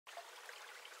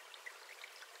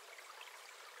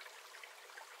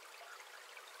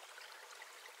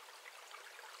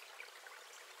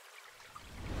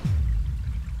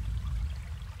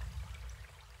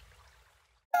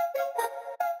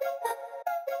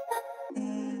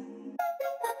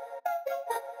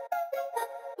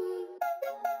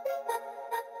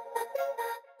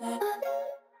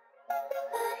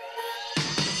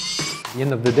At the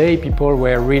end of the day, people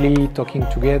were really talking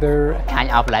together.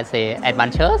 Kind of, let's say,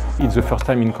 adventures. It's the first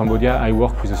time in Cambodia I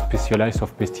work with a specialist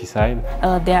of pesticide.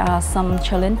 There are some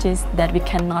challenges that we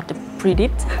cannot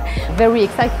predict. Very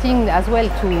exciting as well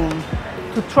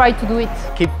to try to do it.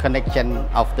 Keep connection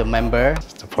of the member.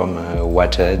 From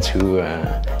water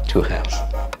to health.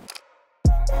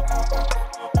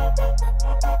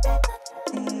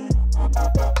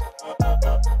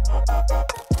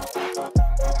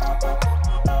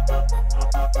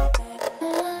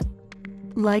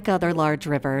 Like other large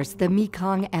rivers, the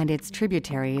Mekong and its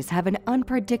tributaries have an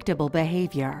unpredictable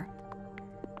behavior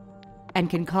and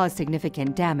can cause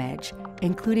significant damage,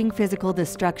 including physical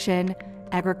destruction,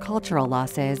 agricultural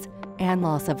losses, and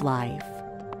loss of life.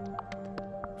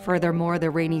 Furthermore,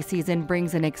 the rainy season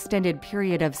brings an extended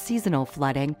period of seasonal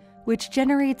flooding, which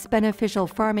generates beneficial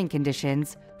farming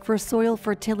conditions for soil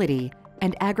fertility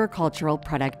and agricultural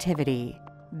productivity.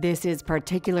 This is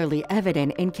particularly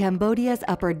evident in Cambodia's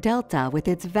upper delta with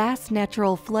its vast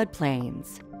natural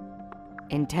floodplains.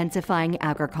 Intensifying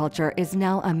agriculture is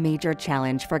now a major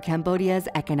challenge for Cambodia's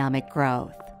economic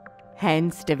growth.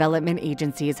 Hence, development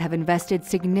agencies have invested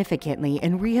significantly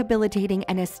in rehabilitating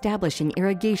and establishing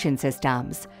irrigation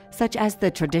systems, such as the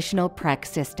traditional PREC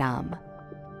system.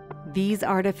 These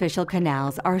artificial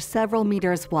canals are several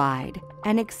meters wide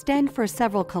and extend for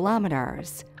several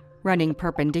kilometers, running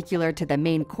perpendicular to the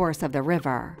main course of the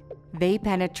river. They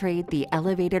penetrate the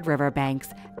elevated riverbanks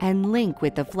and link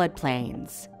with the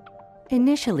floodplains.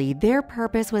 Initially, their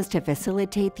purpose was to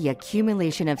facilitate the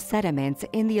accumulation of sediments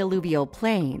in the alluvial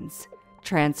plains,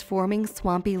 transforming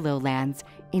swampy lowlands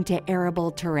into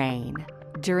arable terrain.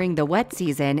 During the wet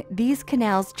season, these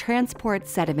canals transport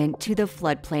sediment to the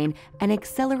floodplain and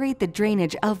accelerate the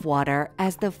drainage of water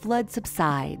as the flood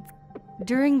subsides.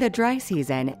 During the dry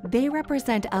season, they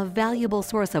represent a valuable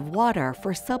source of water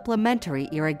for supplementary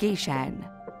irrigation.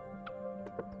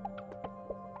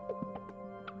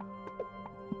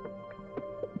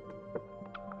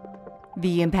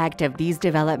 The impact of these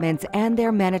developments and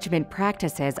their management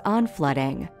practices on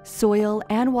flooding, soil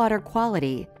and water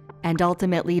quality, and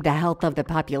ultimately the health of the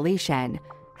population,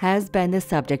 has been the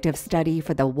subject of study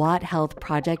for the Wat-Health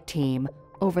project team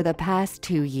over the past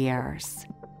 2 years.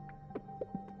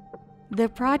 The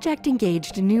project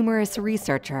engaged numerous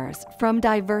researchers from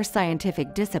diverse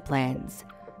scientific disciplines,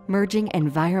 merging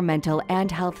environmental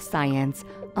and health science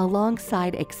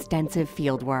alongside extensive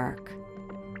fieldwork.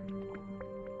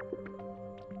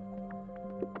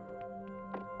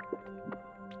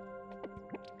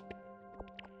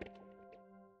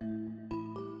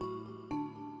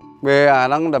 Về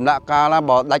năng đầm đạ ca là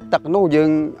bỏ đánh tật nó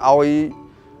dương oi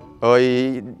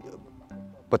ơi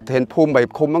bật thêm phun bảy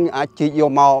khum nó ai chỉ yêu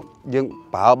màu dương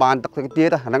bảo ban tật cái tiết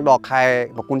đó năng đo khai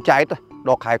và cuốn cháy đó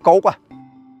đo khai cấu quá.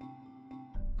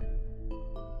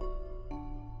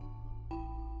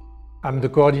 I'm the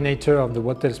coordinator of the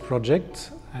Wat-Health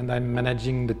project and I'm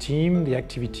managing the team, the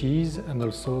activities and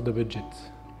also the budget.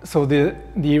 So the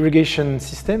irrigation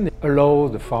system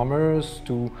allows the farmers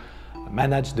to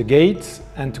manage the gates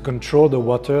and to control the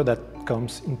water that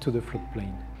comes into the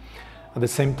floodplain. At the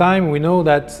same time, we know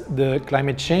that the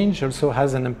climate change also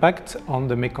has an impact on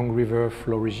the Mekong River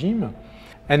flow regime.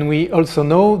 And we also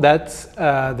know that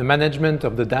the management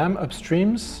of the dam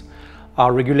upstreams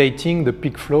are regulating the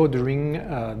peak flow during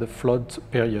the flood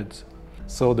period.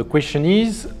 So the question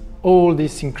is, all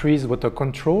this increased water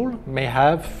control may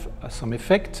have some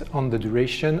effect on the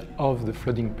duration of the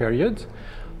flooding period,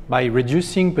 by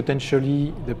reducing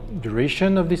potentially the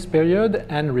duration of this period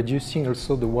and reducing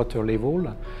also the water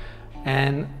level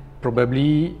and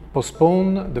probably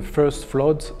postpone the first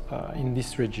flood in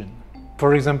this region.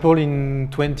 For example, in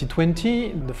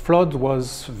 2020, the flood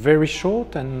was very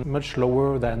short and much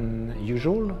lower than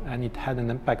usual, and it had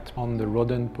an impact on the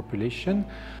rodent population,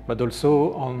 but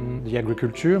also on the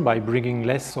agriculture by bringing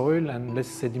less soil and less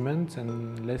sediment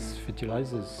and less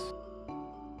fertilizers.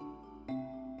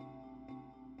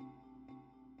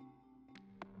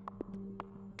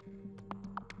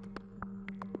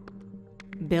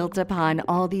 Built upon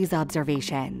all these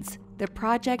observations, the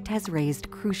project has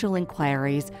raised crucial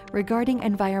inquiries regarding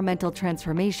environmental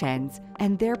transformations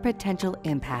and their potential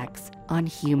impacts on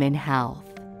human health.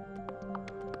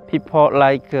 People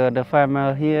like the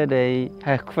farmer here, they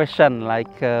have questions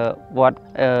like what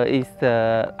is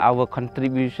our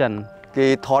contribution.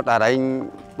 Cái thọt ở đây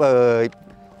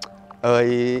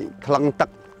khăn tắc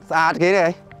xa thế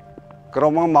này,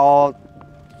 còn mò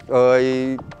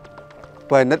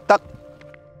về nứt tắc.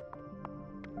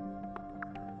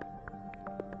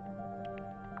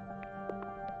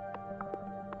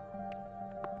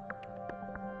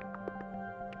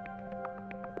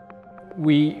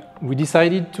 We We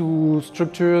decided to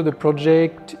structure the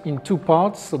project in two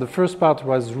parts. So the first part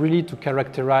was really to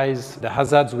characterize the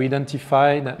hazards we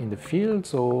identified in the field,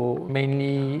 so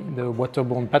mainly the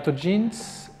waterborne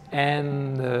pathogens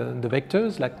and the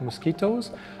vectors like mosquitoes,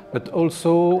 but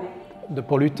also the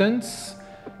pollutants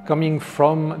coming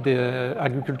from the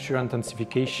agriculture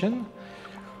intensification.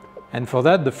 And for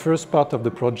that, the first part of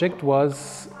the project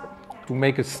was to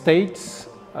make a state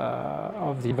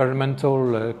of the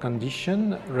environmental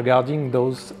condition regarding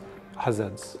those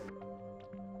hazards.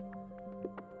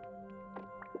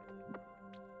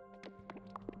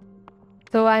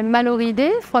 So I'm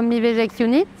Maloride from MIVEGEX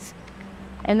unit,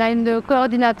 and I'm the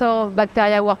coordinator of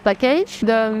Bacteria Work Package.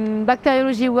 The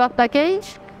bacteriology work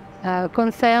package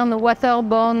concerns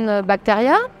waterborne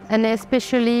bacteria, and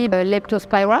especially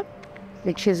Leptospira,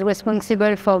 which is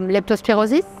responsible for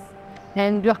leptospirosis,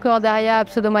 and Burkholderia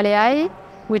pseudomallei,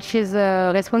 which is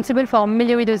responsible for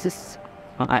melioidosis.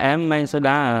 I am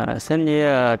Mainsoda,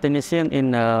 senior technician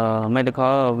in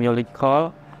medical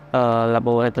biological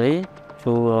laboratory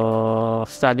to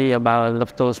study about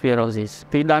leptospirosis.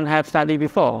 We don't have study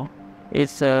before.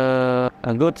 It's a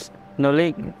good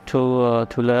knowledge to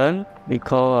learn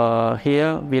because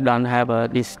here we don't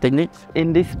have this technique.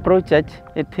 In this project,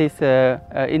 it is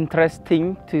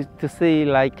interesting to see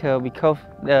because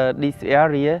this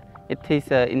area it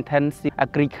is intensive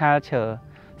agriculture,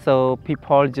 so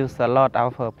people use a lot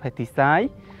of pesticide.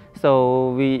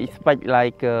 So we expect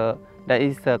there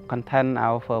is a content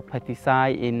of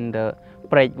pesticide in the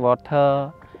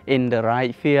breakwater, in the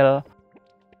right field.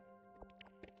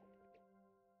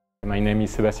 My name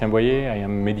is Sébastien Boyer, I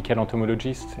am a medical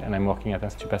entomologist and I'm working at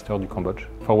Institut Pasteur du Cambodge.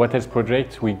 For Wat-Health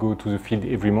project, we go to the field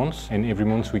every month, and every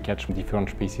month we catch different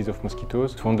species of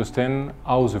mosquitoes to understand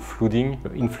how the flooding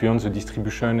influences the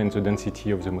distribution and the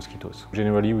density of the mosquitoes.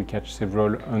 Generally, we catch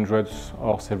several hundreds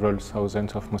or several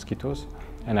thousands of mosquitoes,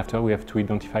 and after we have to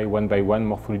identify one by one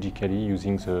morphologically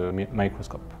using the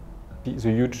microscope.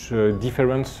 The huge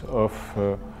difference of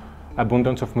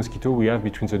abundance of mosquito we have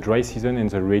between the dry season and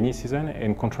the rainy season,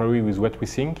 and contrary with what we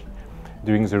think,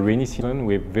 during the rainy season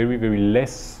we have very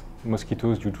less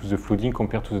mosquitoes due to the flooding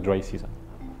compared to the dry season,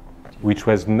 which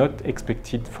was not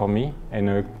expected for me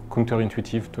and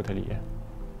counterintuitive totally. Yeah.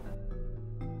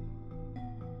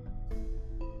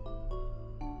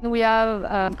 We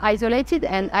have isolated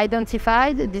and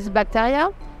identified these bacteria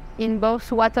in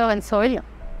both water and soil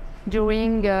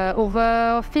during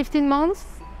over 15 months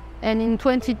and in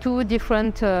 22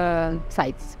 different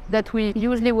sites that we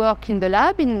usually work in the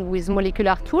lab with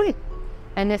molecular tools,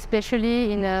 and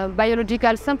especially in a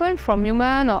biological sample from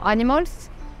human or animals.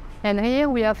 And here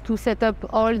we have to set up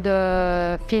all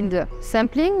the field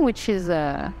sampling, which is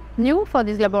new for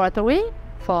this laboratory,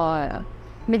 for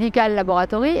medical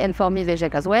laboratory and for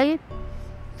MIVEGEX as well.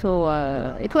 So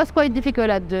it was quite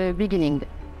difficult at the beginning,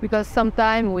 because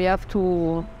sometimes we have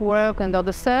to work under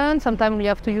the sun, sometimes we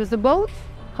have to use the boat.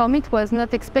 For me, it was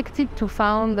not expected to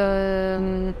find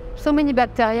so many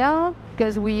bacteria,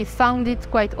 because we found it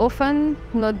quite often,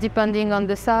 not depending on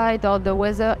the site or the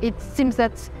weather. It seems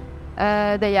that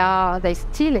they're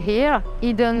still here,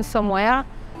 hidden somewhere.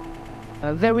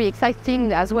 Very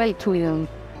exciting as well to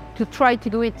try to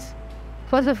do it.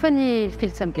 It was a funny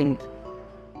field sampling.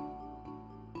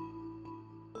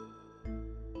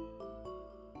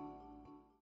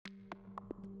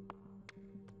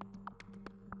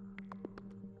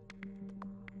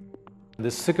 The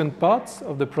second part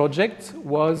of the project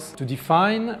was to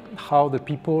define how the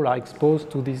people are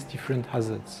exposed to these different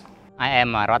hazards. I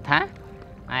am Rotha.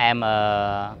 I am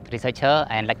a researcher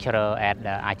and lecturer at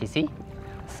the ITC.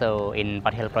 So in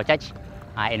Wat-Health project,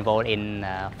 I involved in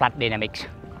flood dynamics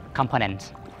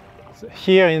components. So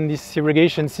here in this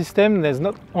irrigation system, there's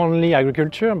not only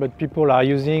agriculture, but people are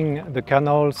using the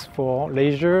canals for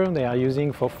leisure, they are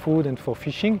using for food and for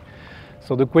fishing.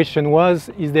 So the question was,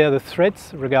 is there the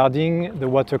threats regarding the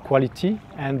water quality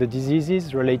and the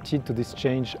diseases related to this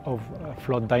change of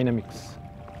flood dynamics?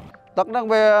 Tức năng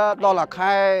về đó là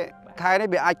khai này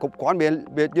bị ai cục quán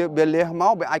bị lê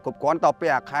máu bị ai cục quán tao bị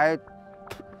khai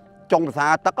trong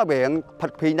xa tất cả bị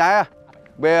phật phi này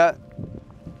bị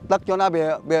tất cho nó bị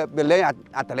lê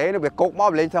lê nó bị cục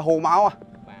máu lên xe hồ máu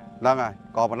đó rồi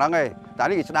còn một năng này tại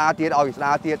vì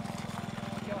Isla tiệt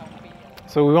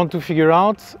So we want to figure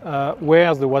out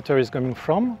where the water is coming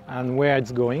from and where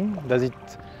it's going. Does it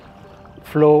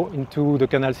flow into the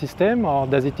canal system or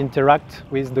does it interact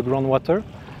with the groundwater?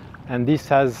 And this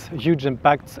has huge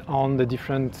impact on the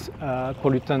different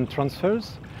pollutant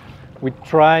transfers. We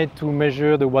try to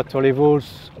measure the water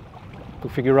levels to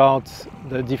figure out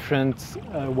the different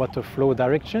water flow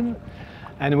direction.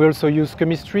 And we also use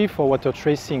chemistry for water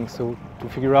tracing, so to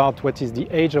figure out what is the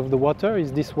age of the water.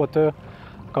 Is this water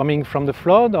coming from the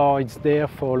flood or it's there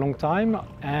for a long time,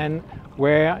 and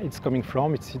where it's coming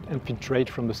from, it's infiltrate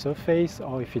from the surface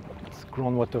or if it's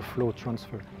groundwater flow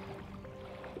transfer.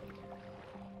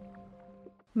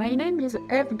 My name is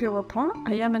Eve Guropin.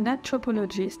 I am an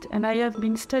anthropologist and I have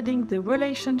been studying the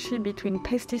relationship between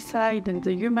pesticides and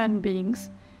the human beings,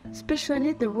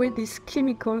 especially the way these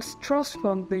chemicals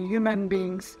transform the human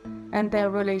beings and their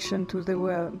relation to the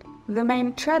world. The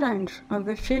main challenge of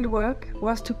the fieldwork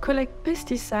was to collect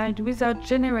pesticides without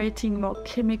generating more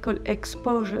chemical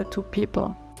exposure to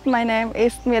people. My name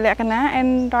is Milakana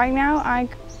and right now I'm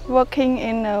working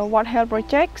in a Wat-Health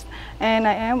project and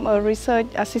I am a research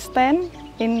assistant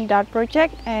in that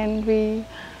project, and we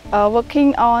are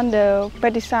working on the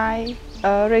pesticide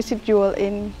residual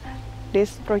in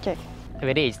this project. A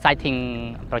very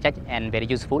exciting project and very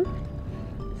useful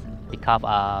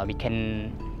because we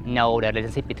can know the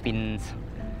relationship between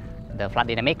the flood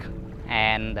dynamic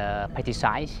and the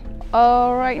pesticides.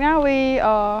 Right now we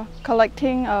are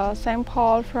collecting a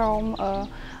sample from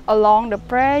along the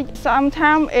bridge.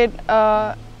 Sometimes it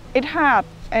hard,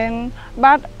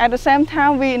 but at the same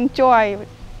time we enjoy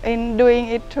in doing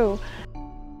it too.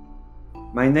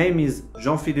 My name is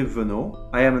Jean-Philippe Venot.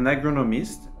 I am an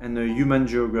agronomist and a human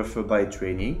geographer by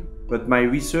training, but my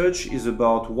research is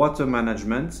about water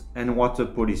management and water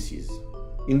policies.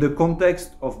 In the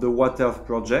context of the Wat-Health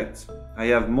project, I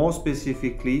have more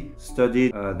specifically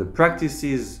studied the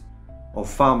practices of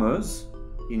farmers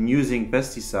in using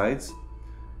pesticides,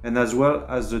 and as well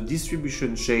as the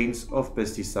distribution chains of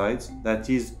pesticides, that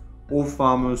is, all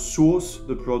farmers source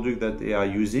the product that they are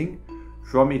using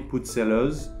from input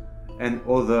sellers and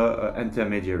other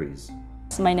intermediaries.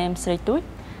 My name is Reitui.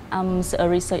 I'm a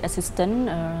research assistant.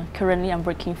 Currently I'm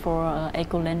working for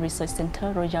Ecoland Research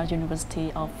Center, Royal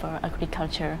University of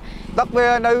Agriculture. Đất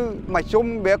về nơi mà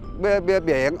xung biệt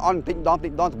biển on tịnh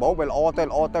đón bố về on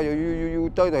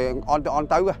tới thì on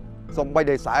tới xong bây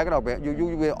giờ xài cái nào về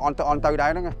on tới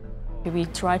đấy đó nghe. We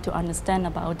try to understand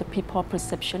about the people's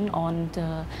perception on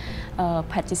the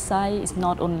pesticide. It's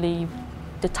not only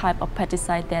the type of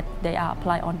pesticide that they are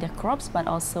applied on their crops, but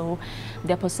also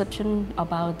their perception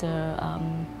about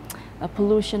the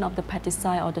pollution of the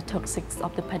pesticide or the toxics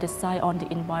of the pesticide on the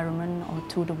environment or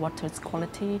to the water's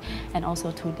quality and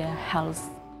also to their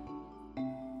health.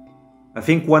 I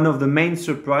think one of the main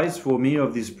surprises for me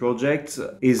of this project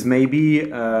is maybe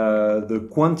the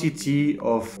quantity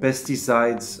of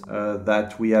pesticides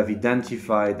that we have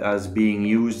identified as being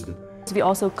used. We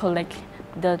also collect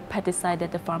the pesticide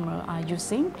that the farmers are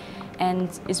using, and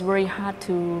it's very hard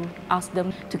to ask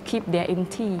them to keep their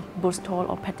empty bottle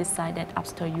or pesticide that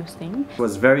after using. It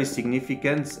was very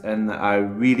significant, and I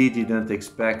really didn't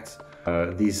expect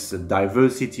this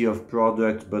diversity of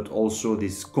product, but also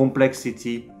this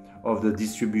complexity of the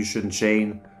distribution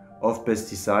chain of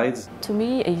pesticides. To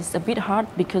me, it's a bit hard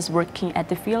because working at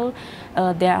the field,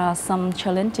 there are some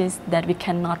challenges that we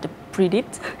cannot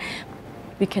predict.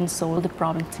 We can solve the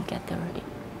problem together.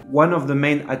 One of the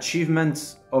main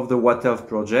achievements of the Wat-Health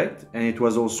project, and it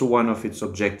was also one of its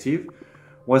objectives,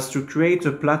 was to create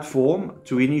a platform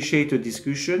to initiate a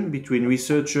discussion between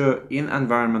researchers in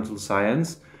environmental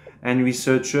science and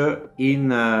researchers in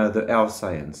the health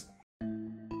science.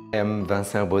 I am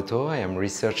Vincent Boto, I am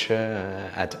researcher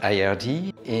at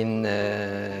IRD. In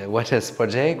Wat-Health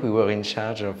project, we were in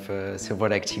charge of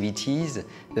several activities.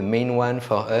 The main one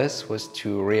for us was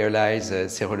to realize a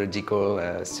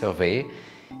serological survey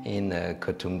in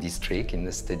Kotum district in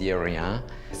the study area.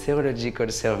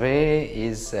 Serological survey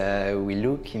is we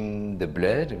look in the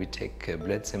blood, we take a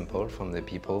blood sample from the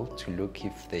people to look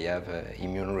if they have an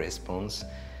immune response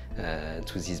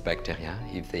to these bacteria,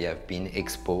 if they have been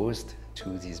exposed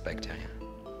to these bacteria.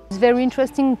 It's very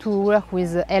interesting to work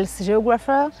with a health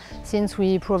geographer since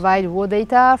we provide raw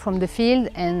data from the field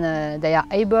and they are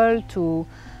able to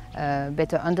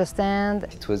better understand.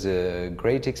 It was a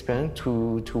great experience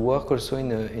to work also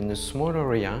in a small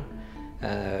area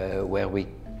where we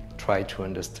try to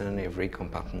understand every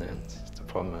compartment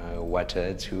from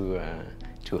water to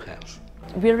health.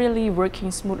 We're really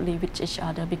working smoothly with each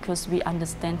other because we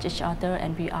understand each other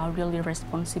and we are really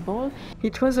responsible.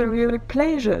 It was a real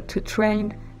pleasure to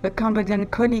train a Cambodian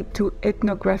colleague to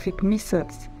ethnographic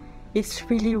methods. It's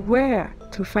really rare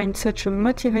to find such a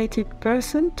motivated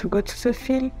person to go to the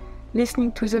field,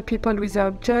 listening to the people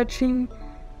without judging,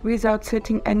 without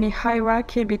setting any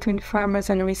hierarchy between farmers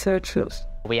and researchers.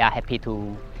 We are happy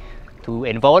to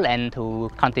involve and to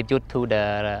contribute to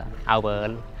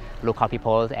our local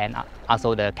people and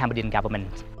also the Cambodian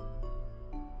government.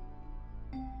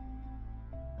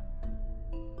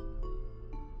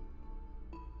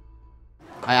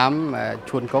 I am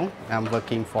Chun Kong. I'm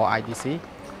working for ITC,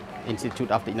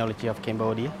 Institute of Technology of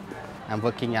Cambodia. I'm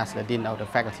working as the Dean of the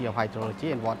Faculty of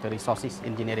Hydrology and Water Resources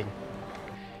Engineering.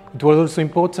 It was also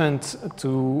important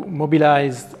to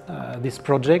mobilize this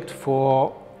project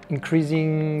for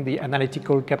increasing the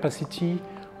analytical capacity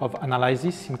of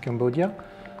analysis in Cambodia.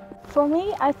 For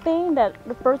me, I think that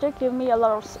the project gave me a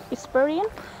lot of experience,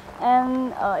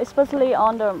 and especially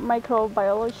on the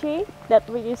microbiology, that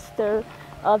is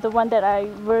the one that I'm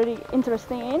very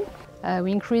interested in.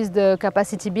 We increased the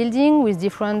capacity building with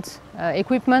different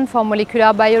equipment for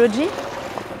molecular biology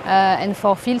and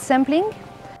for field sampling.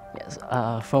 Yes,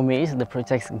 for me, the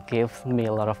project gives me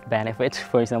a lot of benefits.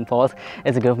 For example,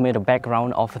 it gives me the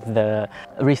background of the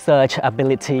research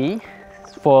ability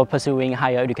for pursuing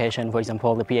higher education, for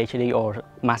example, the PhD or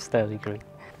master degree.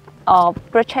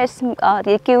 Projects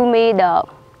they give me the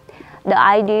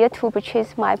idea to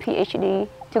purchase my PhD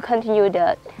to continue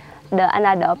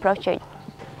another project.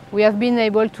 We have been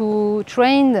able to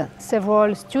train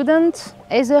several students,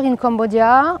 either in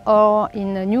Cambodia or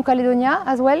in New Caledonia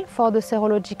as well, for the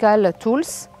serological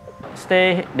tools.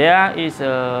 Stay there is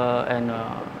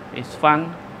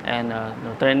fun, and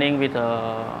training with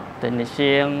a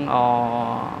technician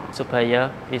or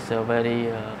supplier is very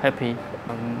happy.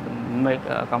 Make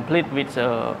complete with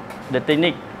the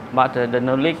technique, but the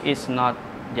knowledge is not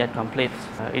yet complete.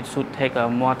 It should take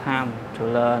more time to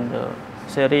learn the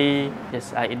series.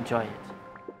 Yes, I enjoy it.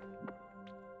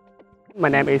 My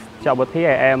name is Wat-Health.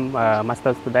 I am a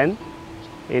master student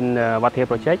in Wat-Health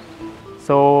project.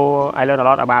 So I learned a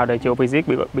lot about the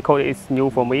geophysics because it's new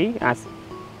for me. As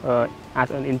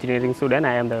an engineering student,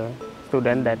 I am the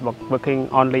student that working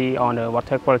only on the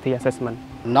water quality assessment.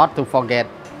 Not to forget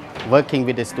working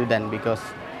with the student, because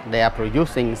they are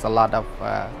producing a lot of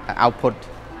output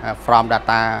from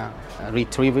data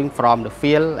retrieving from the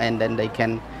field, and then they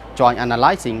can join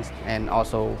analyzing and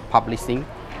also publishing.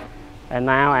 And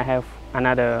now I have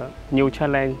another new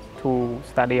challenge to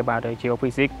study about the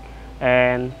geophysics,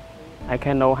 and I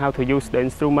can know how to use the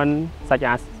instrument such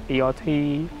as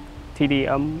EOT,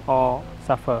 TDM or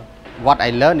sulfur. What I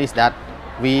learned is that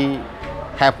we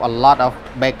have a lot of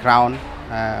background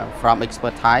from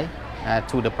expertise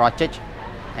to the project,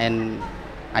 and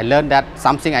I learned that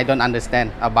something I don't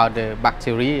understand about the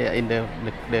bacteria in the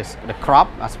crop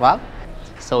as well.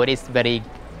 So it is very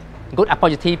good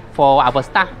opportunity for our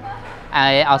staff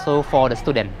and also for the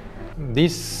student.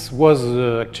 This was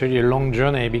actually a long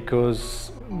journey,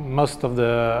 because most of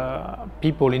the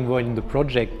people involved in the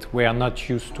project were not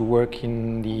used to work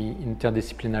in the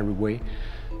interdisciplinary way.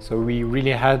 So we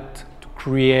really had to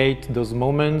create those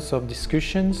moments of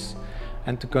discussions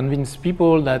and to convince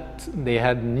people that they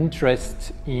had an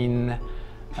interest in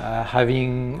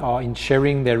having or in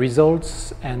sharing their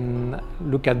results and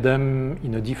look at them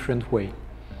in a different way.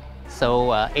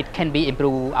 So it can be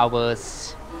improve our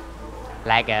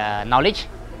knowledge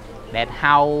that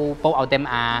how both of them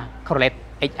are correlate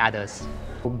each others.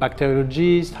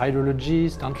 Bacteriologists,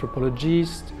 hydrologists,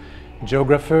 anthropologists,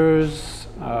 geographers,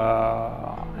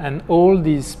 and all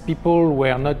these people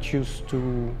were not used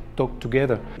to talk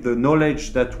together. The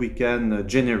knowledge that we can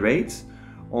generate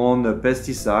on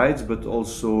pesticides, but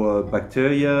also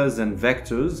bacteria and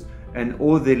vectors, and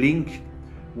all the link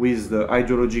with the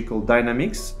hydrological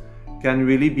dynamics, can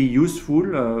really be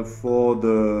useful for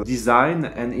the design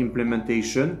and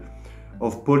implementation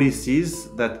of policies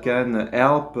that can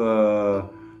help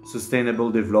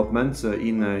sustainable development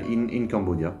in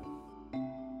Cambodia.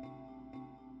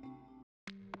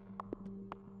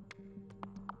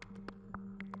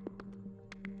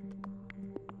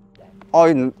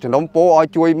 Ôi, chúng nông phố ôi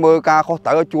chui mưa ca khó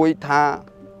tới chui tha,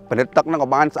 phải được tắc nó có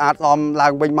ban sát om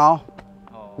lang bên mau,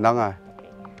 nâng rồi,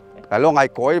 cái lúc ngày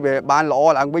cuối về ban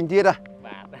lọ lang bên tiết á,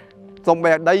 xong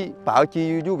về đây bảo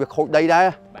chi du việc hội đây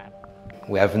đấy.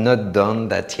 We have not done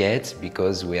that yet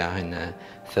because we are in a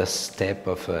first step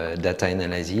of data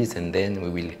analysis, and then we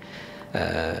will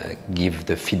give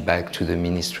the feedback to the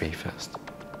ministry first.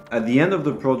 At the end of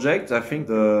the project, I think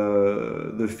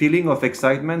the feeling of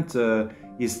excitement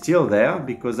is still there,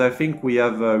 because I think we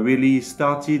have really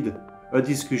started a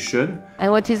discussion.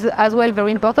 And what is as well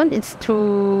very important is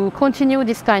to continue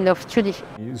this kind of study.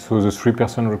 So the 3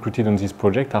 persons recruited on this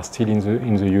project are still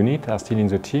in the unit, are still in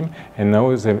the team, and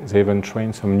now they even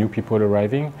trained some new people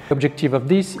arriving. The objective of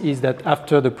this is that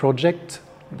after the project,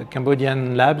 the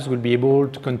Cambodian labs will be able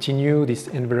to continue this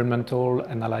environmental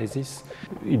analysis.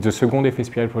 It's the second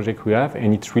FSPI project we have,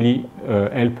 and it really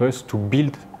helps us to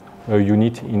build a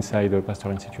unit inside the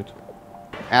Pasteur Institute.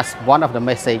 As one of the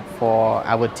message for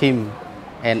our team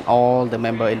and all the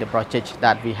members in the project,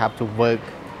 that we have to work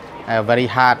very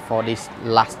hard for this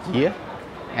last year,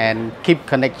 and keep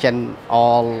connection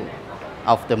all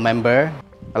of the member.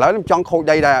 ឥឡូវខ្ញុំចង់ខូច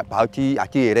ដីដែរប្រើជីអា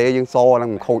ជីរ៉េយើងសហ្នឹ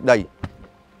ងខូចដី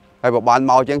ហើយបើបាន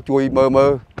មកអញ្ចឹងជួយមើលបា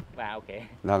ទអូខេ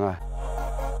ហ្នឹងហើយ